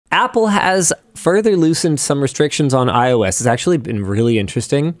Apple has further loosened some restrictions on iOS. It's actually been really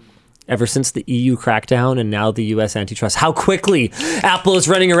interesting ever since the EU crackdown and now the US antitrust. How quickly Apple is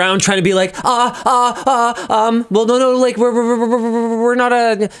running around trying to be like, well, no, like we're not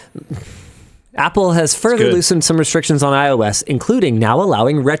a... Apple has further loosened some restrictions on iOS, including now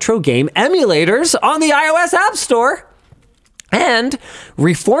allowing retro game emulators on the iOS App Store and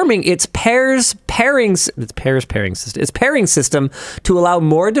reforming its pairing system to allow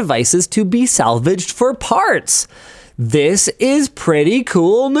more devices to be salvaged for parts. This is pretty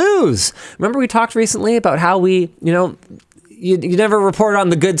cool news. Remember we talked recently about how you never report on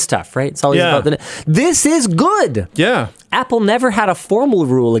the good stuff, right? It's always about this is good. Yeah. Apple never had a formal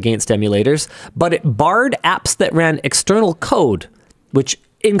rule against emulators, but it barred apps that ran external code, which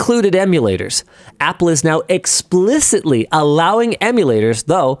included emulators. Apple is now explicitly allowing emulators,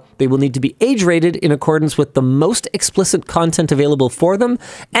 though they will need to be age-rated in accordance with the most explicit content available for them,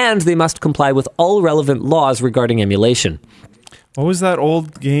 and they must comply with all relevant laws regarding emulation. What was that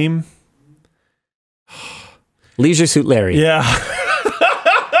old game? Leisure Suit Larry. Yeah.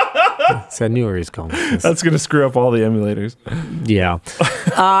 So I knew where he's going with this. That's going to screw up all the emulators. Yeah.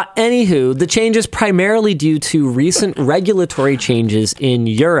 Anywho, the change is primarily due to recent regulatory changes in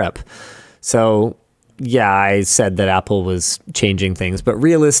Europe. So, yeah, I said that Apple was changing things, but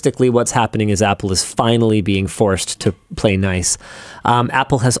realistically what's happening is Apple is finally being forced to play nice.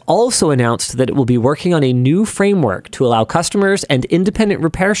 Apple has also announced that it will be working on a new framework to allow customers and independent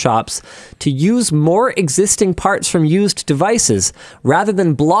repair shops to use more existing parts from used devices rather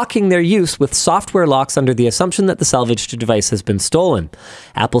than blocking their use with software locks under the assumption that the salvaged device has been stolen.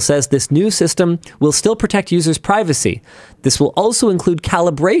 Apple says this new system will still protect users' privacy. This will also include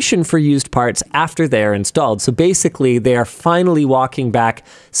calibration for used parts after they are installed. So basically, they are finally walking back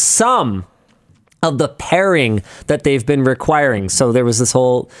some of the pairing that they've been requiring. So there was this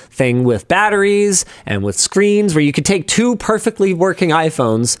whole thing with batteries and with screens where you could take two perfectly working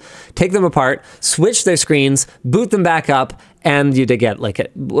iPhones, take them apart, switch their screens, boot them back up, and you'd get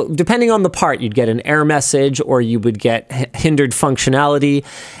depending on the part, you'd get an error message or you would get hindered functionality.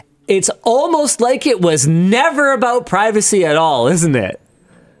 It's almost like it was never about privacy at all, isn't it?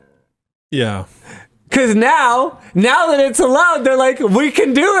 Yeah. Because now that it's allowed, they're like, we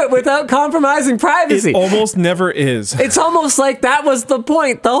can do it without compromising privacy. It almost never is. It's almost like that was the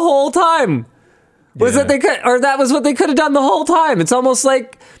point the whole time. That was what they could have done the whole time. It's almost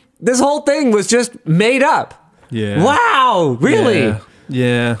like this whole thing was just made up. Yeah. Wow, really?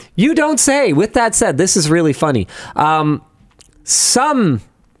 Yeah. You don't say. With that said, this is really funny. Some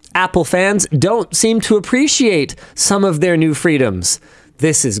Apple fans don't seem to appreciate some of their new freedoms.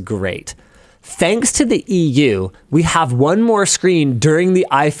 This is great. Thanks to the EU, we have one more screen during the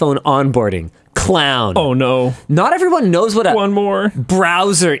iPhone onboarding. Clown. Oh, no. Not everyone knows what one more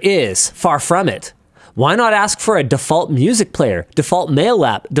browser is. Far from it. Why not ask for a default music player, default mail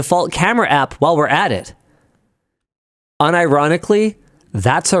app, default camera app while we're at it? Unironically,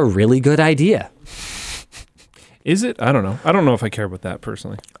 that's a really good idea. Is it? I don't know. I don't know if I care about that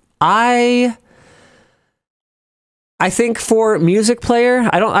personally. I think for music player,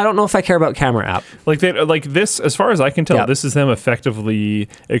 I don't know if I care about camera app. Like this, as far as I can tell, this is them effectively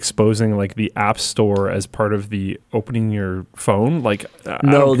exposing like the App Store as part of the opening your phone. Like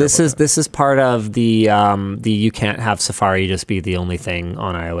no, this is part of the you can't have Safari just be the only thing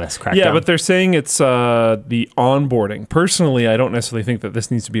on iOS crackdown. Yeah, but they're saying it's the onboarding. Personally, I don't necessarily think that this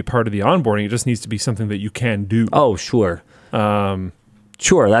needs to be a part of the onboarding. It just needs to be something that you can do. Oh, sure.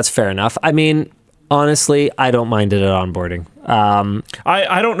 Sure, that's fair enough. I mean, honestly, I don't mind it at onboarding.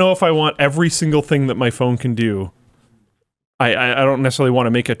 I don't know if I want every single thing that my phone can do. I don't necessarily want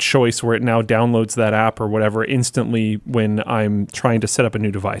to make a choice where it now downloads that app or whatever instantly when I'm trying to set up a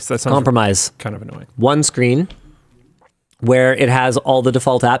new device. That sounds compromise. Kind of annoying. One screen where it has all the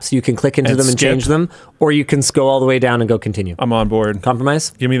default apps. You can click into them and change them, or you can go all the way down and go continue. I'm on board.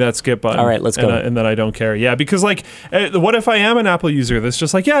 Compromise? Give me that skip button. All right, let's go. And then I don't care. Yeah, because like, what if I am an Apple user that's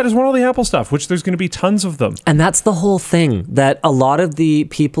just like, yeah, I just want all the Apple stuff, which there's going to be tons of them. And that's the whole thing, that a lot of the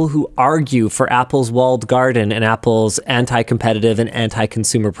people who argue for Apple's walled garden and Apple's anti-competitive and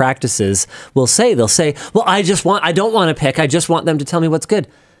anti-consumer practices they'll say, well, I don't want to pick, I just want them to tell me what's good.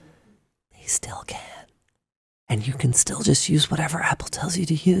 They still can. And you can still just use whatever Apple tells you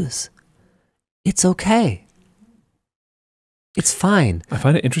to use. It's okay. It's fine. I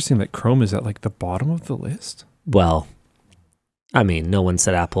find it interesting that Chrome is at like the bottom of the list. Well, I mean, no one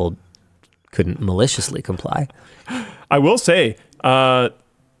said Apple couldn't maliciously comply. I will say,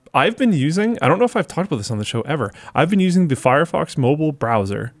 I've been using, I don't know if I've talked about this on the show ever. I've been using the Firefox mobile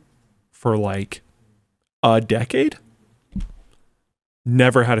browser for like a decade.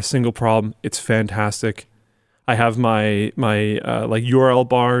 Never had a single problem. It's fantastic. I have my like URL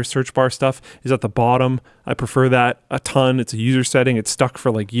bar, search bar stuff is at the bottom. I prefer that a ton. It's a user setting. It's stuck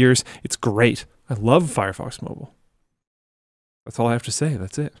for like years. It's great. I love Firefox Mobile. That's all I have to say.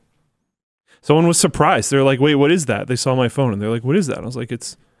 That's it. Someone was surprised. They're like, wait, what is that? They saw my phone and they're like, what is that? And I was like,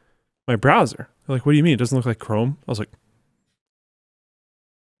 it's my browser. They're like, what do you mean? It doesn't look like Chrome? I was like,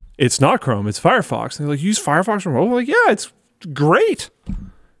 it's not Chrome. It's Firefox. And they're like, you use Firefox for mobile? I'm like, yeah, it's great.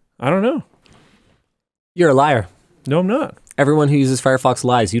 I don't know. You're a liar. No, I'm not. Everyone who uses Firefox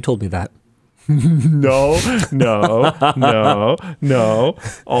lies. You told me that. No.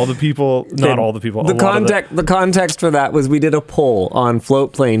 All the people, not all the people. The context for that was we did a poll on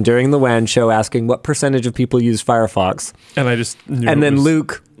Floatplane during the WAN show asking what percentage of people use Firefox. And I just knew and then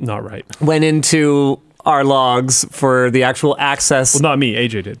Luke not right. Went into our logs for the actual access. Well, not me.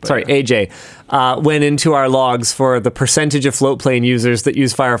 AJ did. Sorry, yeah. AJ went into our logs for the percentage of Floatplane users that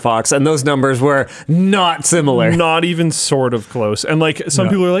use Firefox, and those numbers were not similar. Not even sort of close. And like some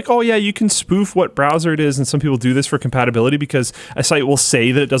people are like, oh yeah, you can spoof what browser it is, and some people do this for compatibility because a site will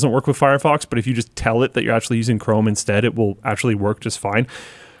say that it doesn't work with Firefox, but if you just tell it that you're actually using Chrome instead, it will actually work just fine.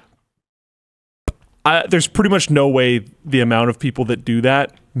 There's pretty much no way the amount of people that do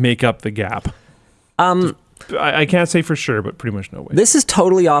that make up the gap. I can't say for sure, but pretty much no way. This is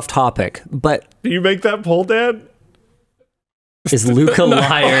totally off topic, but... Do you make that poll, Dan? Is Luke a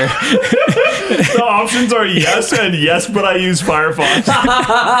liar? The options are yes and yes, but I use Firefox.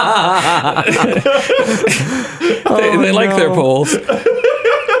 They like their polls.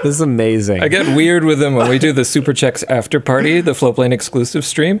 This is amazing. I get weird with them when we do the Super Checks after party, the Floatplane exclusive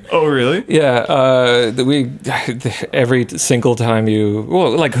stream. Oh, really? Yeah. Every single time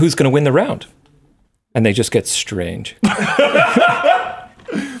like, who's going to win the round? And they just get strange.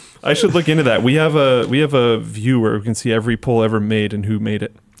 I should look into that. We have a view where we can see every poll ever made and who made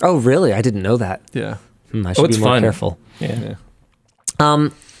it. Oh, really? I didn't know that. Yeah. I should be more careful. Yeah.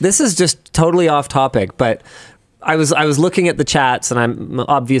 This is just totally off topic, but I was looking at the chats, and I'm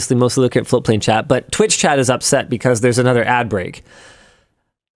obviously mostly looking at Floatplane chat, but Twitch chat is upset because there's another ad break.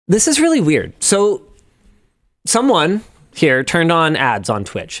 This is really weird. So someone here turned on ads on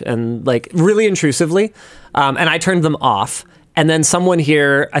Twitch, and like really intrusively, and I turned them off. And then someone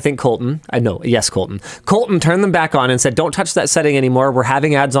here, I think Colton turned them back on and said, don't touch that setting anymore. We're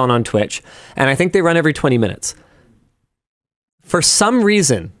having ads on Twitch. And I think they run every 20 minutes. For some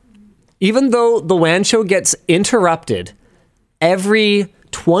reason, even though the WAN show gets interrupted every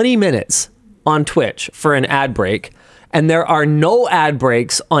 20 minutes on Twitch for an ad break, and there are no ad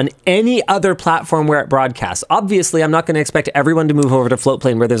breaks on any other platform where it broadcasts. Obviously, I'm not going to expect everyone to move over to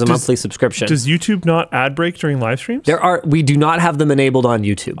Floatplane where there's a monthly subscription. Does YouTube not ad break during live streams? We do not have them enabled on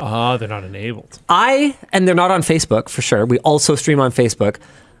YouTube. Ah, they're not enabled. And they're not on Facebook, for sure. We also stream on Facebook.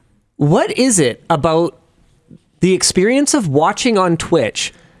 What is it about the experience of watching on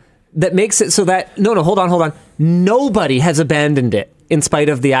Twitch that makes it so that... No, hold on. Nobody has abandoned it in spite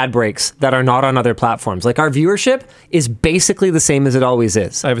of the ad breaks that are not on other platforms. Like, our viewership is basically the same as it always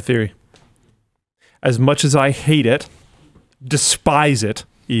is. I have a theory. As much as I hate it, despise it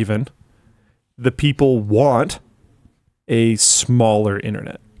even, the people want a smaller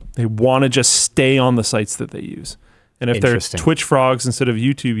internet. They want to just stay on the sites that they use. And if they're Twitch frogs instead of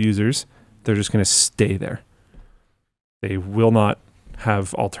YouTube users, they're just going to stay there. They will not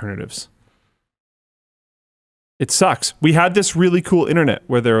have alternatives. It sucks. We had this really cool internet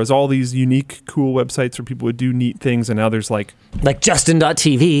where there was all these unique, cool websites where people would do neat things, and now there's like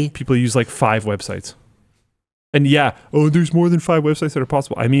Justin.tv. People use like 5 websites. And yeah, there's more than 5 websites that are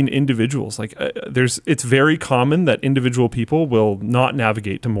possible. I mean, individuals. Like, it's very common that individual people will not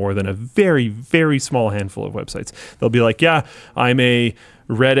navigate to more than a very, very small handful of websites. They'll be like, yeah, I'm a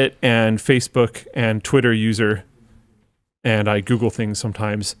Reddit and Facebook and Twitter user, and I Google things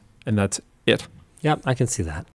sometimes, and that's it. Yep, I can see that.